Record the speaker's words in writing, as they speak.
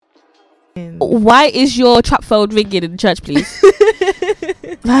Why is your trap phone ringing in the church, please?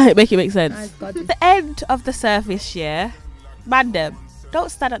 Like, make it make sense. The end of the service, yeah. Mandem, don't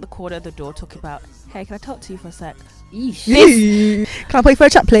stand at the corner of the door talking about, hey, can I talk to you for a sec? Can I put you for a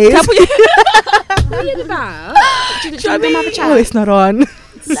chat, please? Can I put you? What are you about? Do you want to have a chat? Oh, it's not on.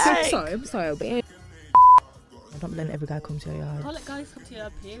 I'm sorry, but Don't let every guy come to your yard. Don't let guys come to your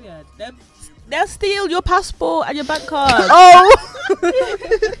period. They'll steal your passport and your bank card. Oh!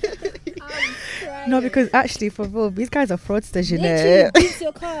 No, because actually, for real, these guys are fraudsters, you know. Use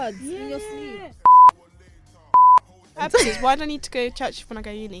your cards in your sleep. Absence, why do I need to go to church when I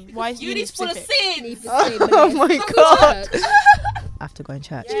go uni? Why is uni Uni's full of specific? sin. Oh my god. After going to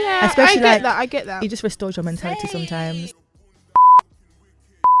church. Yeah, Especially I get that. it just restores your mentality sometimes.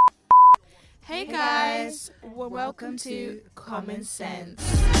 Hey guys, welcome to Common Sense.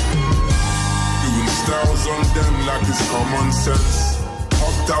 Doing styles on them like it's common sense.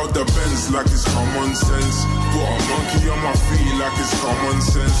 Hopped out the Benz like it's common sense. Got a monkey on my feet like it's common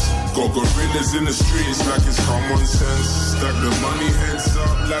sense. Got gorillas in the streets like it's common sense. Stack the money heads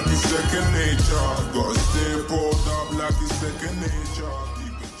up like it's second nature. Gotta stay pulled up like it's second nature.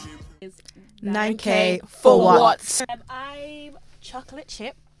 Keep it cheap. 9K for what? I'm chocolate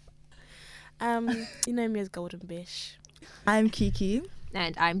chip. You know me as Golden Bish. I'm Kiki.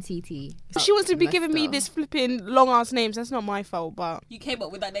 And I'm TT. She wants to be giving me this flipping long ass names. That's not my fault, but You came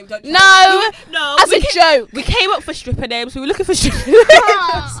up with that name, don't you? no, No. as a joke. We came up for stripper names. We were looking for stripper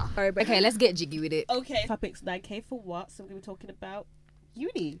names. Okay, let's get jiggy with it. Okay. Topics 9K for what? So we're going to be talking about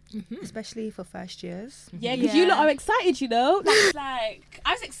uni. Especially for first years. Yeah, because you lot are excited, you know? Like,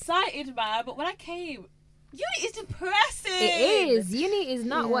 I was excited, man, but when I came, uni is depressing. It is. Uni is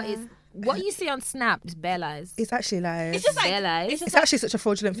not what is. What you see on Snap is bare lies. It's actually like... It's just like, Bare lies. it's just It's like, actually such a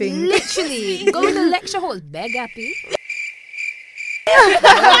fraudulent thing. Literally, go in the lecture hall is bare gappy.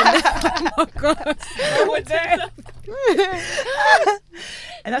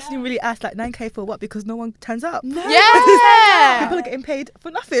 And that's when you really ask, like, 9K for what? Because no one turns up. No. Yeah. People are getting paid for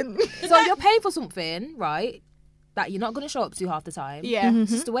nothing. So you're paying for something, right? That you're not going to show up to half the time. Yeah.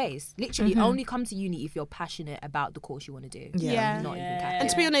 It's just a waste. Literally, only come to uni if you're passionate about the course you want to do. Yeah. Not even Yeah. capping. And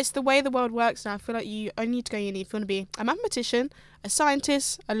to be honest, the way the world works now, I feel like you only need to go uni if you want to be a mathematician, a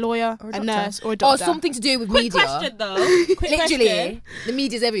scientist, a lawyer, Or a a doctor. nurse, or a Or doctor. something to do with quick media. question, though. Quick Literally, question. the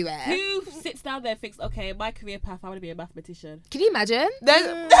media's everywhere. Who sits down there and thinks, okay, my career path, I want to be a mathematician? Can you imagine?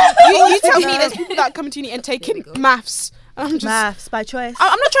 You tell me there's people that come to uni and taking maths. And I'm just... Maths by choice.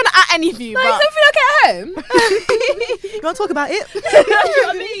 I'm not trying to at any of you, No, you but... don't feel like at home. You want to talk about it? You know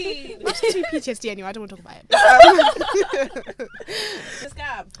what I mean? I'm just too PTSD anyway, I don't want to talk about it. The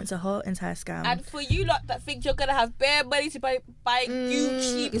scam. It's a whole entire scam. And for you lot that think you're gonna have bare money to buy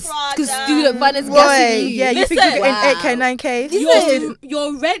Gucci, Prada, Because student finance Boy, gassing you. yeah, you think Listen. you're getting 8K, 9K?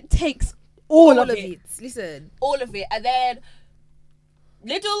 your rent takes all of it. Listen. all of it, and then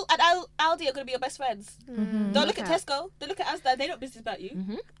Lidl and Aldi are gonna be your best friends. Don't look at Tesco. Don't look at Asda. They don't business about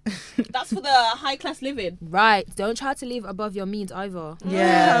you. That's for the high class living. Right. Don't try to live above your means either.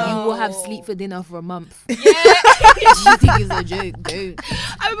 Yeah. You will have sleep for dinner for a month. Yeah. You think it's a joke, dude.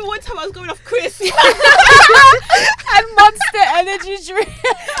 I remember one time I was going off Chris. And Monster Energy drink.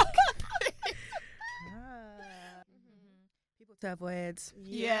 People to avoid.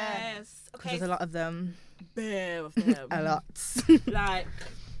 Yes. Because Okay. there's a lot of them. Bare of them. A lot. Like,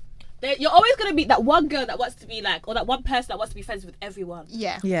 you're always gonna meet that one girl that wants to be like, or that one person that wants to be friends with everyone.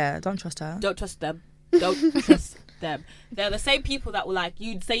 Yeah. Yeah, don't trust her. Don't trust them. Don't trust them. They're the same people that will like,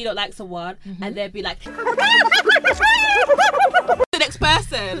 you'd say you don't like someone, and they'd be like, the next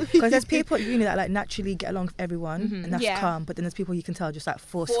person. Because there's people at uni that like naturally get along with everyone, and that's Yeah. calm. But then there's people you can tell just like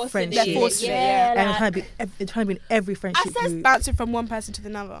force Forcing friendship, it. forcing it, Yeah, and like, they're trying to be in every friendship says group. Bouncing from one person to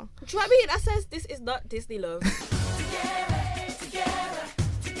another. do you know what I mean? That says this is not Disney love.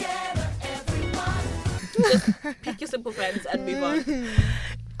 Just pick your simple friends and move on.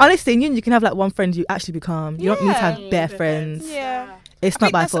 Honestly, in uni you can have like one friend you actually become. You don't need to have bare bare friends. Yeah. It's I not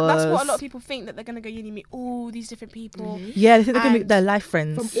think by that's force. what a lot of people think, that they're going to go uni, meet all these different people. Yeah, they think they're gonna be And- their life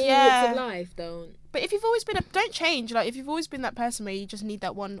friends. Yeah. life, don't. But if you've always been don't change. Like, if you've always been that person where you just need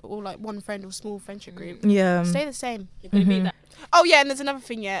that one, or like one friend or small friendship group, Yeah. stay the same. You're gonna be that. Oh yeah, and there's another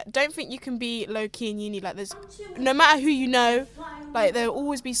thing. Yeah, don't think you can be low key in uni. Like, there's no matter who you know, like there'll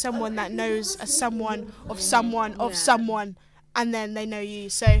always be someone that knows a someone of someone of someone, and then they know you.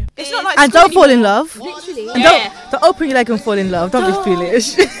 So it's not like And school don't fall in anymore. love. Literally. And Yeah. don't open your leg and fall in love. Don't be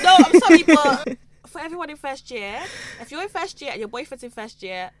foolish. No, I'm sorry, but for everyone in first year, if you're in first year and your boyfriend's in first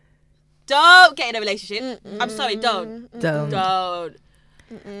year, don't get in a relationship. I'm sorry, don't. Don't.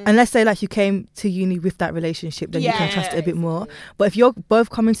 Unless say like you came to uni with that relationship, then you can trust it a bit more. But if you're both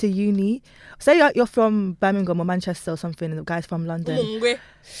coming to uni, say like you're from Birmingham or Manchester or something, and the guy's from London.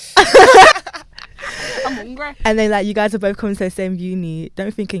 I'm hungry. And then like you guys are both coming to the same uni, don't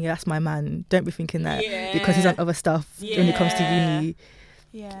be thinking that's my man. Don't be thinking that because he's on other stuff when it comes to uni.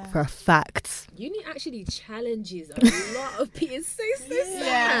 Yeah. For a fact. Uni actually challenges a lot of people. It's so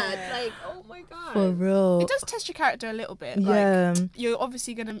sad. Like, oh my god. For real. It does test your character a little bit. Yeah. Like, you're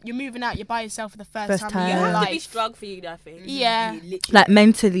obviously you're moving out, you're by yourself for the first time. You in your have to be life. strong for you, I think. Yeah. Like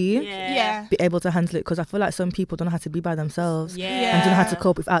mentally. Yeah. Be able to handle it, because I feel like some people don't know how to be by themselves. Yeah. And don't know how to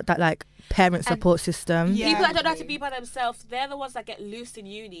cope without that like parent support system. Yeah. People that don't know how to be by themselves, they're the ones that get loose in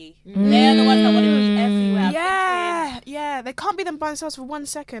uni. They're the ones that want to be everywhere. Yeah. They can't be them by themselves for 1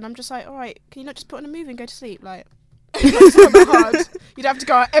 second. I'm just like, all right, can you not just put on a movie and go to sleep? Like, it's not that hard. You'd have to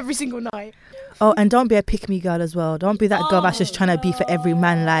go out every single night. Oh, and don't be a pick me girl as well. Don't be that girl that's just trying to be for every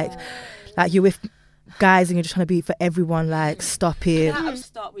man. Like you're with guys and you're just trying to be for everyone. Like, stop it. I'll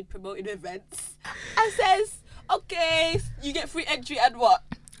start with promoting events and says, okay, you get free entry and what?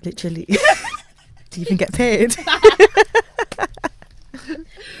 Literally. Do you even get paid?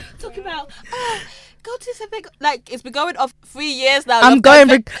 Talk about go to something like it's been going off 3 years now. I'm going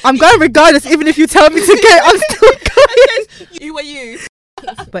regardless, even if you tell me to go. I'm still going. You were you.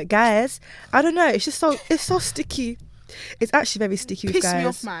 But guys, I don't know. It's so sticky. It's actually very sticky with Piss guys. me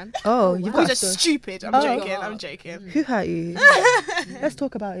off, man. Oh, you've got You're just stupid. I'm joking. Who hurt you? Let's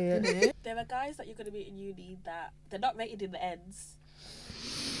talk about it. There are guys that you're going to meet in uni that they're not rated in the ends.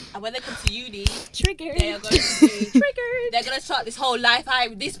 And when they come to uni, they are going to be triggered. They're going to start this whole life high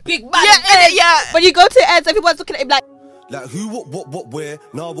with this big man. Yeah. When you go to ends, everyone's looking at him like who, what, where?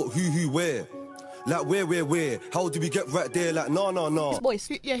 Nah, but who, where? Like where? How do we get right there? Like no. voice.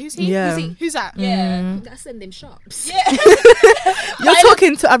 Who's he? Yeah. Who's that? Yeah. Gotta send them shops. Yeah. You're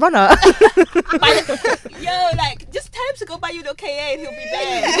talking to a runner. Yo, like, just tell him to go buy you the KA and he'll be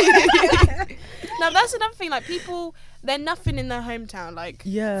there. Now that's another thing. Like, people, they're nothing in their hometown. Like,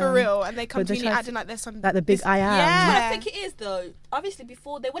 Yeah. for real, and they come But to they uni try acting like there's some like the big I am. Yeah. I think it is though. Obviously,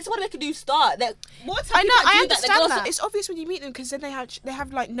 before they just want to make a new start. More time I know, people I do understand they that. go It's obvious when you meet them because then they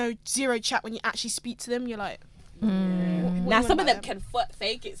have like zero chat when you actually speak to them. You're like, now some of them can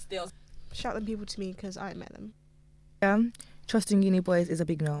fake it still. shout them people to me because I met them. Yeah. Trusting uni boys is a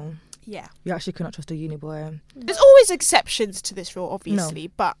big no. Yeah, You actually cannot trust a uni boy. there's always exceptions to this rule,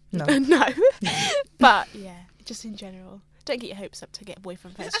 obviously, but No. no, but yeah, just in general. Don't get your hopes up to get a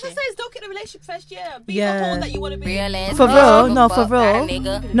boyfriend first As I year. say, don't get a relationship first year. Be Yeah. the whole that you want to be. For real? No, for real.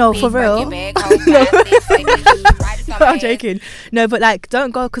 No, for real. I'm joking. No, but like, don't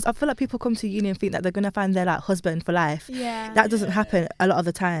go, because I feel like people come to uni and think that they're gonna find their like husband for life. Yeah, That doesn't happen a lot of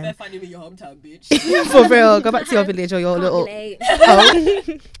the time. Better find him in your hometown, bitch. For real. Go back to your village or your little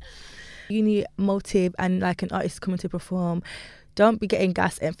uni motive, and like an artist coming to perform. Don't be getting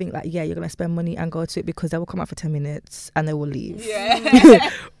gas and think like, yeah, you're gonna spend money and go to it, because they will come out for 10 minutes and they will leave. Yeah.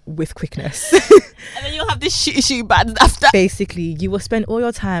 With quickness. And then you'll have this shoot bands after. Basically, you will spend all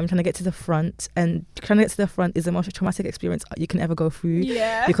your time trying to get to the front, and trying to get to the front is the most traumatic experience you can ever go through.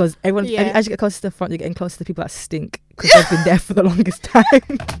 Yeah. Because everyone, Yeah. as you get close to the front, you're getting close to the people that stink because they've been there for the longest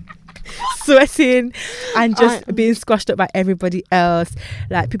time. Sweating and just being squashed up by everybody else.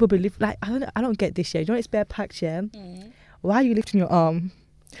 Like, people believe, like, I don't get this. Yeah, you know, it's bare packed. Yeah. Why are you lifting your arm?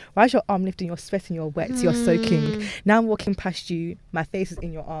 Why is your arm lifting? You're sweating, you're wet, you're soaking. Now I'm walking past you, my face is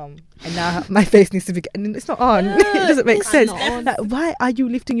in your arm, and now my face needs to be. And it's not on. It doesn't make sense. Like, why are you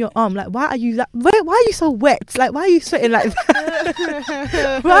lifting your arm? Like, why are you why are you so wet? Like, why are you sweating like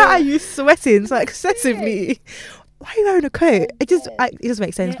that? Why are you sweating so excessively? Why are you wearing a coat? It doesn't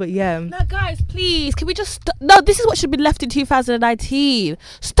make sense. But yeah. Now, guys, please, can we just no? This is what should be left in 2019.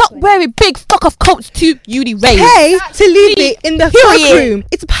 Stop wearing big fuck off coats to uni raves. Pay to leave it in the Period. room.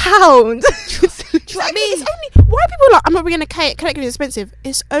 It's £1. I mean, it's only, why are people like, I'm not bringing a cake, it's expensive.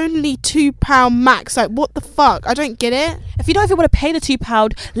 It's only £2 max. Like, what the fuck? I don't get it. If you don't even want to pay the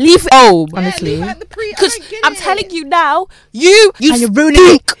 £2, leave it home. Honestly. Because I'm telling you now, you And you're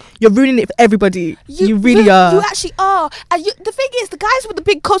ruining it. You're ruining it for everybody. You really are. You actually are. And the thing is, the guys with the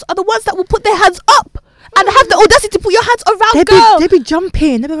big coats are the ones that will put their hands up and have the audacity to put your hands around girls. They be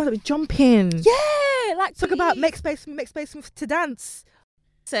jumping. They be jumping. Yeah, like Talk about make space to dance.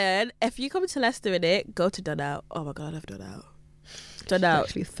 Listen, if you come to Leicester in it, go to Done Out. Oh my god, I love Done Out. Done Out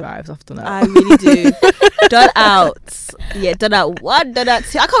Actually thrives after that. I really do. Done Out. Yeah, Done Out 1, Done Out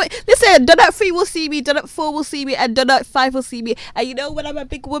 2. I can't listen, Done Out 3 will see me, Done Out 4 will see me, and Done Out 5 will see me. And you know when I'm a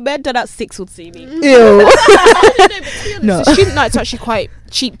big woman, Done Out 6 will see me. Ew. No. So student night's actually quite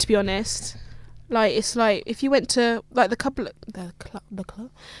cheap, to be honest. Like it's like if you went to like the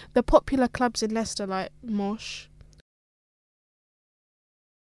popular clubs in Leicester, like Mosh.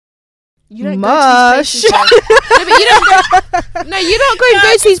 You don't Mosh. go to these places. No, but you don't go. No, you don't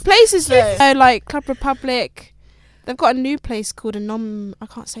go to these places though. So, like Club Republic, they've got a new place called I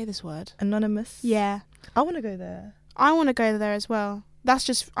can't say this word. Anonymous. Yeah, I want to go there. I want to go there as well. That's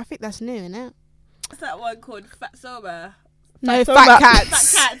just. I think that's new, isn't it? What's that one called? Fat Sober. No, Sober. Fat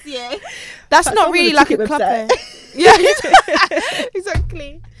Cats. Fat Cats, yeah. That's Fat not Sober, really the like a ticket club website. there. Yeah,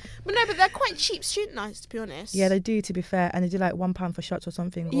 exactly. But no, but they're quite cheap student nights, to be honest. Yeah, they do, to be fair, and they do like £1 for shots or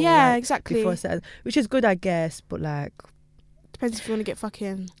something. Or Yeah, like exactly. Before a set, which is good, I guess. But like, Depends if you want to get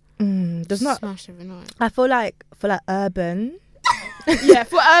fucking there's not. smashed every night. I feel like for like urban, Yeah,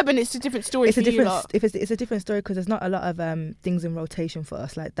 for urban, it's a different story. it's for a you different. lot. It's a different story because there's not a lot of things in rotation for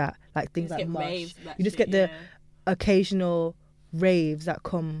us like that. Like things like Mosh. You just get the occasional raves that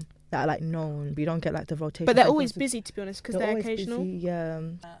come that are like known, but you don't get like the rotation. But they're Like, always for busy, to be honest, because They're they're always occasional. busy, yeah.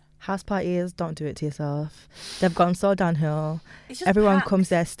 House parties, don't do it to yourself. They've gone so downhill. Everyone comes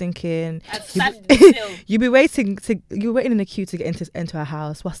there stinking. You're waiting in a queue to get into a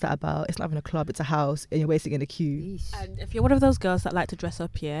house. What's that about? It's not even a club, it's a house, and you're waiting in a queue. And if you're one of those girls that like to dress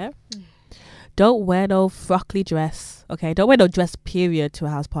up, don't wear no frockly dress. Okay, don't wear no dress period to a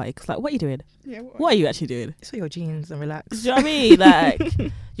house party. Cause like, what are you doing? Yeah, What are you actually doing? It's for your jeans and relax. Do you know what I mean? Like,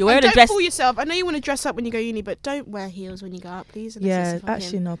 you're wearing a don't dress. fool yourself. I know you want to dress up when you go uni, but don't wear heels when you go out, please. unless Yeah, it's a fucking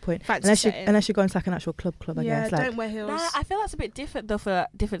actually no point. fancy setting. Unless you're going to like an actual club, I Yeah, guess. Like, don't wear heels. Nah, I feel that's a bit different though for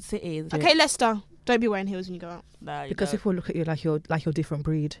different cities. Okay, Leicester, don't be wearing heels when you go out. Nah, because people look at you like you're different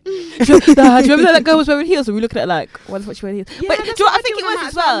breed. do you remember that girl was wearing heels? And we were looking at like, what's she wearing heels? Yeah, But do that's you know what what I think I it do was when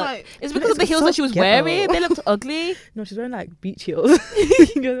as I'm at well? home, like- It's because of the heels so that she was ghetto. wearing. They looked ugly. No, she's wearing like beach heels. And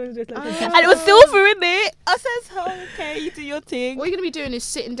it was silver in it. I says, oh, okay, you do your thing. What you're gonna be doing is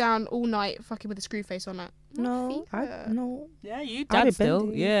sitting down all night, fucking with a screw face on that. no, no. Yeah, you I'll be dance still.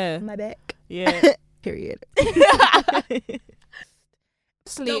 bendy Yeah. on my back. Yeah. Period.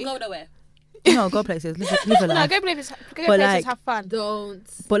 Sleep. Don't go nowhere. No, go places. Live a No, life. go places. Go But, places. like- Have fun. Don't.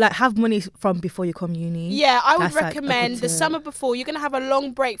 But like, have money from before you come uni. Yeah, I would That's, like, a recommend good the tip. summer before. You're gonna have a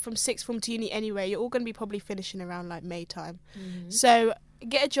long break from sixth form to uni anyway. You're all gonna be probably finishing around like May time. So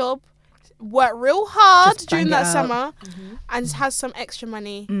get a job, work real hard Just during bang that it summer, and has some extra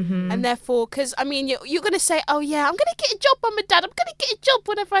money. Mm-hmm. And therefore, because I mean, you're gonna say, "Oh yeah, I'm gonna get a job, mum and dad. I'm gonna get a job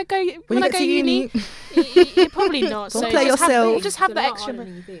whenever I go when I get go to uni." You're probably not. Don't so play just have yourself. you just have the extra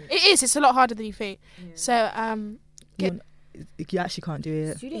money. It is. It's a lot harder than you think. So you actually can't do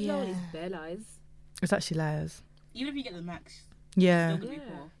it. Student loan is bare lies. It's actually liars. Even if you get the max, Yeah.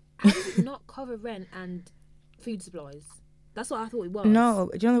 How does it not cover rent and food supplies? That's what I thought it was. No,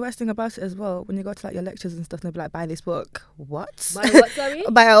 do you know the worst thing about it as well? When you go to like your lectures and stuff, and they'll be like, "Buy this book." What? Buy what, sorry?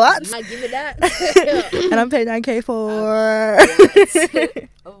 Buy a what? I give it that. And I'm paying 9k for.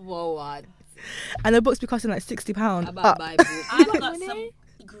 Whoa, what? And the books be costing like £60 About up. Bible. I've got some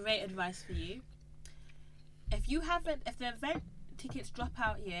great advice for you. If the event tickets drop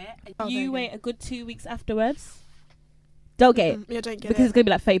out here, and you wait a good 2 weeks afterwards, don't get it. yeah, don't get Because it's it. going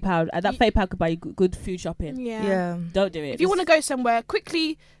to be like £30, and that £30 could buy you good food shopping. Yeah. Don't do it. If you want to go somewhere,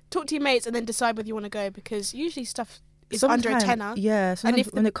 quickly talk to your mates and then decide whether you want to go, because usually stuff is under a tenner. Yeah. Sometimes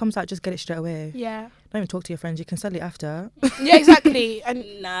if when it comes out, just get it straight away. Yeah. Don't even talk to your friends. You can sell it after. Yeah, exactly. And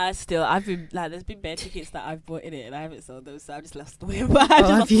Nah, still, I've been like, there's been bare tickets that I've bought in it and I haven't sold them, so I've just lost the way. But I Oh, just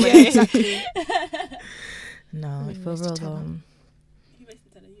have lost you? the yeah, way. exactly. No, Maybe for waste real of though. time. Who makes the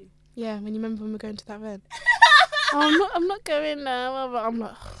 10 of you? Yeah, when you remember when we're going to that event. I'm not going now. But I'm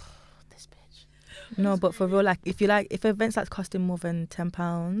like, this bitch. No, but for real, like if events that's costing more than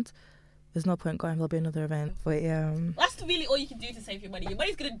 £10, there's no point going. There'll be another event. But That's really all you can do to save your money. Your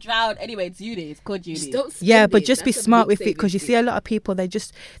money's going to drown anyway. It's uni. It's called uni. Just don't spend yeah, but it. just be That's a smart big with it, because you saving see a lot of people they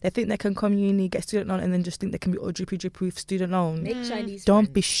think they can come uni, get student loan, and then just think they can be all drippy with student loan. Make Chinese Don't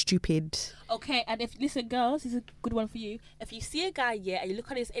friends. be stupid. Okay, and listen, girls, this is a good one for you. If you see a guy, and you look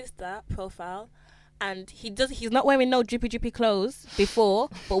on his Insta profile, and he's not wearing no drippy clothes before,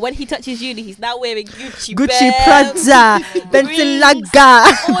 but when he touches uni, he's now wearing Gucci belts, Prada, rings,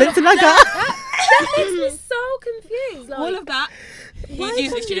 Balenciaga, all of Balenciaga. That makes me so confused. Like, all of that. why He's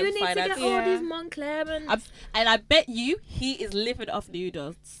using come student uni to finance. get all these Moncler and And I bet you he is living off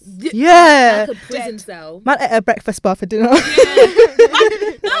noodles. Yeah. like a prison cell? Man ate a breakfast bar for dinner.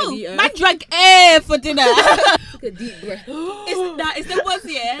 No, man drank air for dinner. Took a deep breath. It's the ones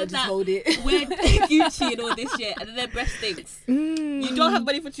here Just that hold it. wear Gucci and all this shit, and then their breast stinks. You don't have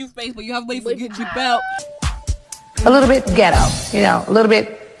money for toothpaste, but you have money for Gucci belt. A little bit ghetto, a little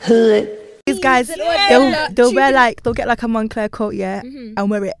bit hood. These guys, they'll wear like, they'll get like a Moncler coat, and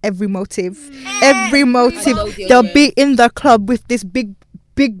wear it every motive. Every motive. They'll be in the club with this big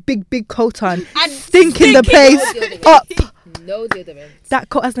coat on, and stinking the place up. No deodorant. That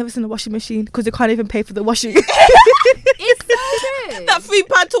coat has never seen a washing machine because they can't even pay for the washing. It's so true. That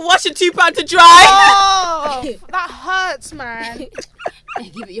 £3 to wash and £2 to dry. Oh, that hurts, man. I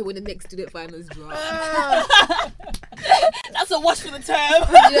give it you when the next student finals drop. That's a wash for the term. You know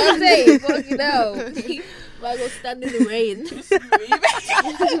what I'm saying? Fucking hell. Might go stand in the rain.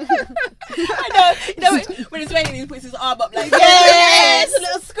 I know. You know when it's raining, he puts his arm up like, yes, a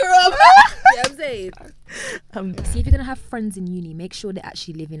little scrub. You know what I'm saying? See, if you're gonna have friends in uni, make sure they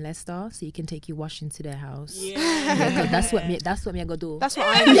actually live in Leicester, so you can take you washing to their house. Yeah, that's what me I go do. That's what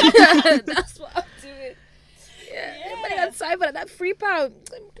I do. That's what I'm doing. Yeah. But I got time for that £3.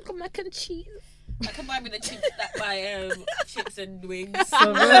 Come mac and cheese. I can buy me the chips that buy chips and wings.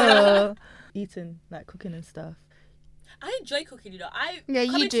 For real. Eating, like cooking and stuff. I enjoy cooking, you know. Yeah,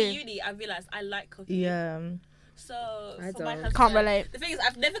 you coming do. to uni, I realised I like cooking. Yeah. So I for my don't. husband, Can't relate. The thing is,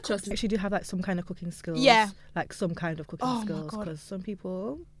 I've never cooked. You actually do have like some kind of cooking skills. Yeah. Like some kind of cooking Oh my skills, God. because some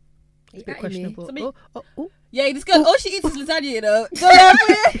people it's a bit At me. questionable. Oh. Yeah, this girl, all she eats is lasagna, you know.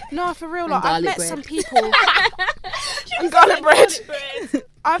 No, for real. Like, And I've garlic met bread. some people. And garlic bread.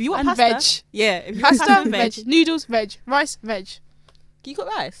 You want And pasta? veg. Yeah, if you Pasta, want veg. Noodles, veg. Rice, veg. Can you cook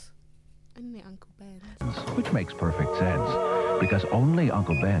rice? Only Uncle Ben. Which makes perfect sense, because only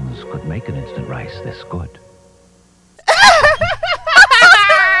Uncle Ben's could make an instant rice this good.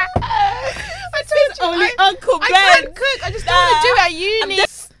 I told you, Only Uncle Ben. I can't cook. I just don't want to do it at uni.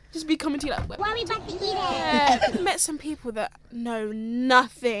 Just be coming to you like, Why we about to eat it? I've met some people that know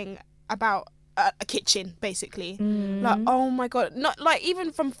nothing about a kitchen, basically. Like, oh my God. Not like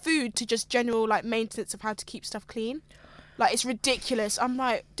even from food to just general like maintenance of how to keep stuff clean. Like, it's ridiculous. I'm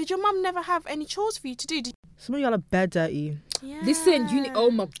like, did your mum never have any chores for you to do? Some of y'all are bad dirty. Yeah. Listen,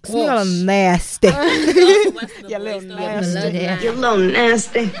 oh my Some of y'all are gosh. nasty. Yeah, little nasty. You little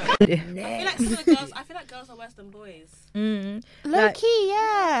nasty. I feel like girls are worse than boys. Low Like- key,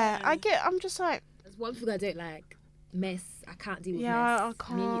 yeah. I'm just like, There's one thing I don't like. Mess. I can't deal with Yeah, mess. I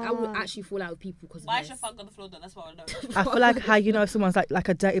can't. I would actually fall out with people because of Why mess. is your funk on the floor though? That's what I know. I feel like how you know if someone's like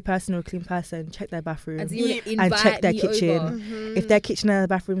a dirty person or a clean person, check their bathroom And you wanna and invite check their me kitchen. over. If their kitchen and their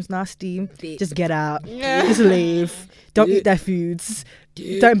bathroom's nasty, Bitch. just get out. Yeah. Just leave. Don't eat their foods.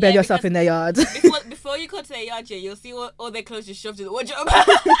 Don't bed Yeah, yourself in their yard. Before you go to their yard, you'll see all their clothes just shoved in the wardrobe.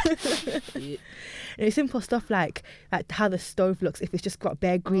 And it's simple stuff like how the stove looks, if it's just got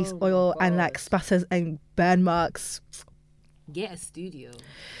bare grease, Oh my oil, and like God. spatters and burn marks. Get a studio.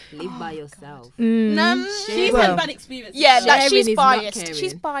 Live by yourself. She's Well, had bad experiences. yeah, so- like, Sharing she's is not biased. caring.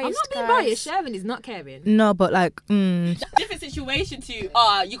 She's biased. I'm not being guys. biased. Sharing is not caring. No, but like, different situation to you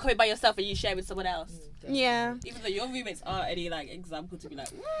coming by yourself and you share with someone else. Yeah. Even though your roommates are any like example to be like,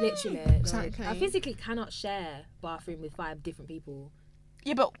 Literally. Like, Exactly. I physically cannot share bathroom with 5 different people.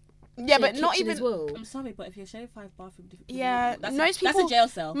 Yeah, but Share not kitchen even. as well. I'm sorry, but if you're sharing 5 bathroom different people, Yeah, that's most that's people- a jail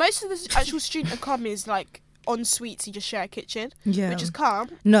cell. Most of the actual student accom is like en suites. You just share a kitchen, yeah. which is calm.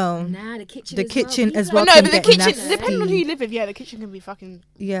 No. Nah, the kitchen The as kitchen well. as People well. But no, can but the get kitchen, nasty. depending on who you live with, yeah, the kitchen can be fucking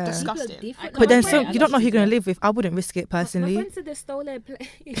Yeah. disgusting. People are different. But then My some, friend- you don't know who you're going to live with. I wouldn't risk it My personally. friend said they stole their place.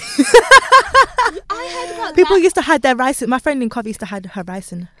 I heard about People used to hide their rice. My friend in Covey used to hide her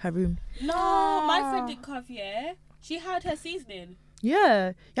rice in her room. No, my friend did Caviar. She had her seasoning. Yeah.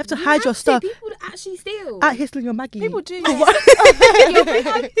 You have to hide your stuff. People that actually steal. At Hisling or Maggie. People do.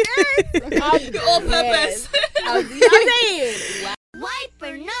 All purpose. I'm saying.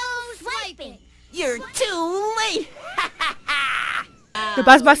 Wiper nose wiping. You're too late. The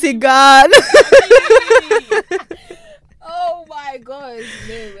Basbasi gone. Oh my god,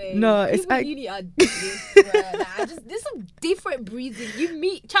 no way. No, it's people like- in uni are different. There's some different breeds. You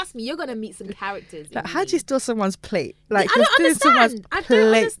meet, trust me, you're gonna meet some characters. in Like, how do uni. you steal someone's plate? Like, I you're don't stealing someone's understand. I don't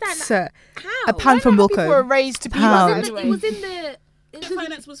plate. understand. Sir. How? A pan from People were Wilco. raised to be Pound. like It that. was in the. The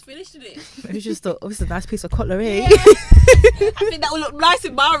finance was finished today. It was just obviously a nice piece of cutlery. I think that will look nice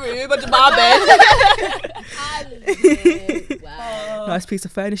in my room under my bed. Wow. Nice piece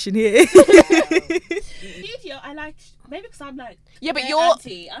of furnishing here. Studio, I like maybe because I'm like Yeah, but bare you're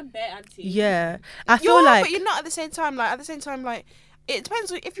auntie. I'm bare auntie. Yeah. I feel but like you're not at the same time. Like it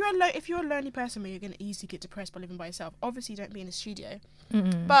depends. If you're a lonely person, where you're gonna easily get depressed by living by yourself. Obviously, don't be in a studio.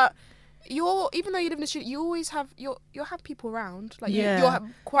 But even though you live in the street, you always have you'll have people around. Like Yeah. you're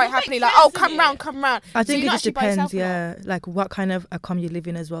quite That happily makes like, sense, oh, come doesn't round. I So think you're it not just actually by depends, yourself a lot. like what kind of you live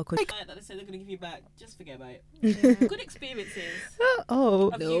in as well. 'Cause That they said they're gonna give you back. Just forget about it. Good experiences oh,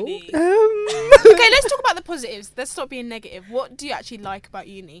 of No. uni. Okay, let's talk about the positives. Let's stop being negative. What do you actually like about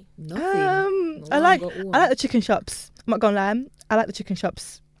uni? Nothing. I No, like got one. I like the chicken shops. I'm not gonna lie. I like the chicken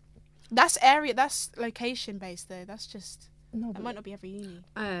shops. That's location based though. That's just that might not be every uni.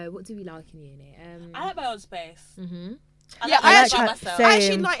 What do we like in uni? I like my own space. Mm-hmm. Yeah, I I like like myself. Same. I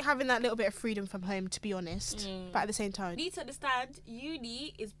actually like having that little bit of freedom from home, to be honest. But at the same time, You need to understand,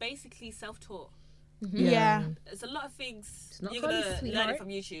 uni is basically self-taught. yeah. There's a lot of things not you're fun, gonna learn sweetheart. it from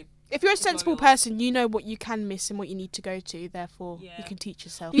YouTube. If you're a sensible person, you know what you can miss and what you need to go to. Therefore, Yeah. you can teach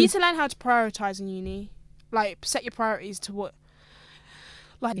yourself. You need to learn how to prioritize in uni. Like, set your priorities to what.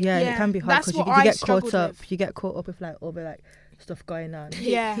 Like, Yeah, it can be hard that's because you, what you I get caught struggled up. with. You get caught up with like all the like stuff going on.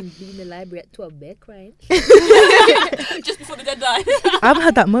 Yeah. Be in the library at 12 bed crying. Just before the deadline. I haven't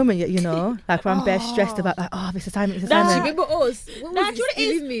had that moment yet, you know, like where I'm bare stressed about like, oh, this assignment, this Nah. assignment. Remember us? What Nah, was do you know it? what it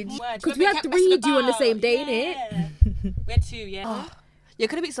is? Image? Word. Because When we had kept 3 messing due on the about. same day, innit? Yeah. We had 2, yeah. You're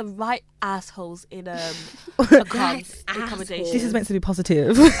gonna meet some right assholes in accommodation. This is meant to be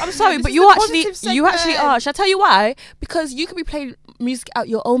positive. I'm sorry, this but is you a actually positive are. segment. Shall I tell you why? Because you could be playing music out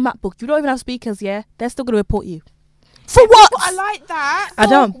your own MacBook. You don't even have speakers. Yeah, they're still gonna report you. For what? I like that. I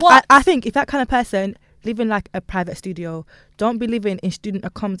don't. What? I think if that kind of person live in like a private studio, don't be living in student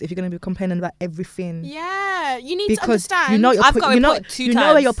accommodation if you're going to be complaining about everything. Yeah, you need to Because understand. you know you're I've got you know reported 2 you know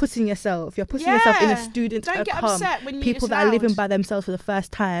where times. you're putting yourself. You're putting yourself in a Yeah. student Don't get accom. upset when People it's that are living loud. by themselves for the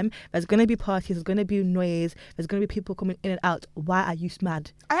first time. There's going to be parties. There's going to be noise. There's going to be people coming in and out. Why are you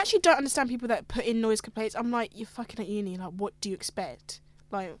mad? I actually don't understand people that put in noise complaints. I'm like, you're fucking at uni. Like, what do you expect?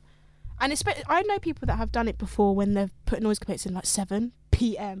 Like, and I know people that have done it before when they've put noise complaints in like 7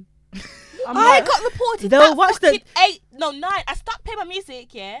 p.m. I'm I like, got reported They'll at watch the- fucking 9. I stopped playing my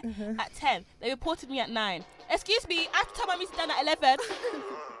music, at 10. They reported me at 9. Excuse me, I have to turn my music down at 11.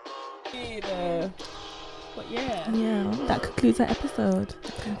 But yeah, that concludes our episode.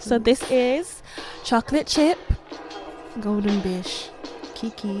 So this is Chocolate Chip, Golden Bish,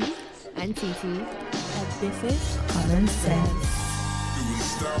 Kiki. And TT. and this is Common sense. Doing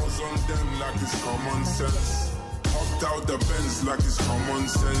styles on them like it's common sense. Hopped out the Benz like it's common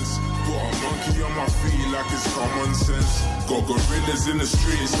sense. Got a monkey on my feet like it's common sense. Got gorillas in the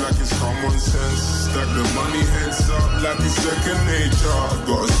streets like it's common sense. Stack the money heads up like it's second nature.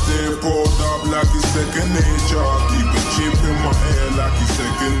 Gotta stay pulled up like it's second nature. Keep a chip in my hair like it's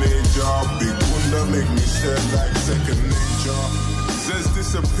second nature. Big wonder make me stare like second nature. Says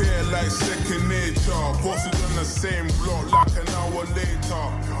disappear like second nature. Posted on the same block like an hour later.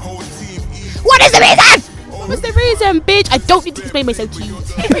 Whole team eat. what is the reason? What was the reason, bitch? I don't need to explain myself to you.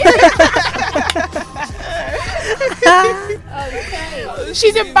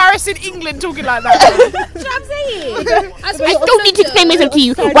 She's embarrassing England talking like that. That's what I'm saying. I don't need to explain myself to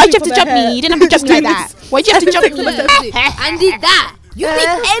you. Why'd you have to jump me? You didn't have to jump me like that. Why'd you have to jump me? And did that. You think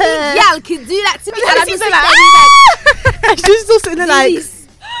any gal can do that to me? And I'm just like, She's still sitting there like,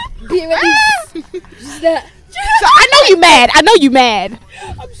 be ready. Just that. So I know you mad. I know you mad.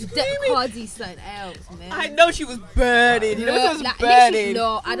 That Cardi something else, man. I know she was burning. You know she was Like, burning. literally,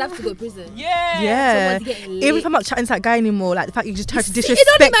 no, I'd have to go to prison. yeah. Someone's getting Even lit. if I'm not chatting to that guy anymore, like the fact you just tried to see it on the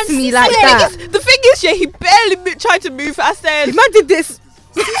disrespect man's me face, like yeah, that. The thing is, he barely tried to move. I said, If man did this,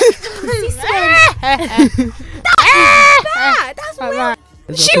 That's weird.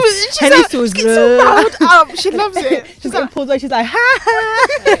 She's Henny was so loud. She loves it. She's like pulls away. She's like, ha ha.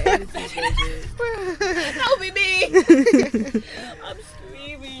 that'll be me. I'm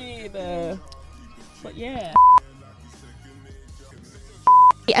screaming. But yeah.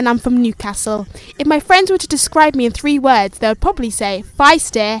 And I'm from Newcastle. If my friends were to describe me in 3 words, they would probably say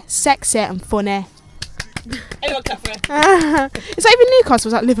feisty, sexy, and funny. Anyone clap for her? Is that even Newcastle?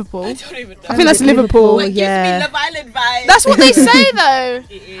 Is that Liverpool? I don't even know. I think that's Liverpool. It gives me Love Island vibes. That's what they say though.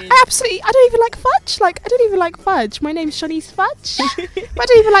 It is. I don't even like fudge. Like, I don't even like fudge. My name's Shanice Fudge. But I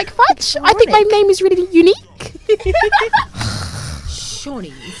don't even like fudge. I think my name is really unique.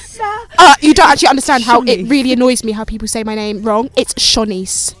 Shawnee. You don't actually understand how it Shanice. really annoys me how people say my name wrong. It's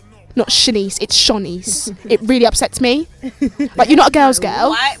Shanice, not Shanice. It's Shanice. It really upsets me. Like, you're not a girl's girl.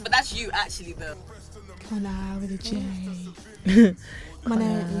 Why? But that's you actually though. Connor with a J. My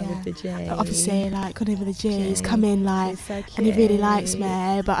name, with the J. Obviously, like, Connor with a J. He's come in, like, It's so and he really cute. likes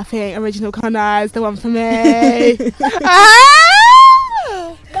me, but I think original Connor is the one for me.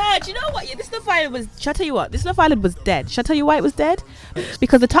 Nah, do you know what? Yeah, this Love Island was. Shall I tell you what? This Love Island was dead. Shall I tell you why it was dead?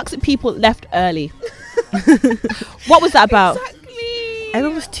 Because the toxic people left early. What was that about? Exactly.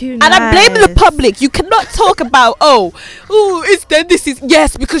 Everyone was too nice. And I'm blaming the public. You cannot talk about it's then this is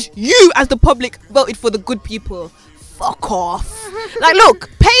yes because you as the public voted for the good people. Fuck off. Like look,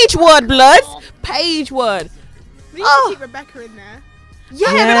 page 1 blood. Page 1. We need to keep Rebecca in there.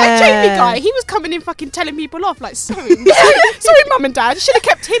 Yeah, that Jamie guy, he was coming in fucking telling people off like sorry mum and dad, should have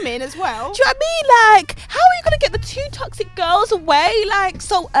kept him in as well. Do you know what I mean? Like, how are you gonna get the 2 toxic girls away like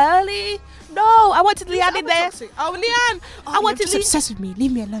so early? No, I wanted Leanne in there. Toxic? Oh, Leanne. I wanted just obsessed with me.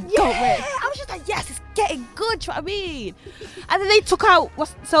 Leave me alone. Yeah, Go away. I was just like, yes, it's getting good. Do you know what I mean? And then they took out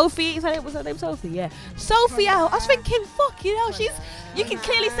Sophie. Was her name Sophie? Yeah, Sophie out. I was thinking, fuck, you know, you can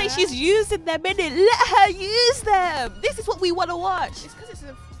clearly say she's using them, innit? Let her use them. This is what we want to watch. It's because it's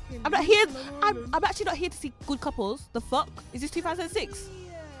a I'm not here. I'm actually not here to see good couples. The fuck is this 2006?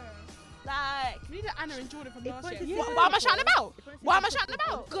 Like, we need Anna and Jordan from last year. Yeah. What am I shouting about? What am I shouting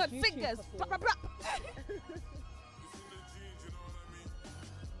about? Good fingers.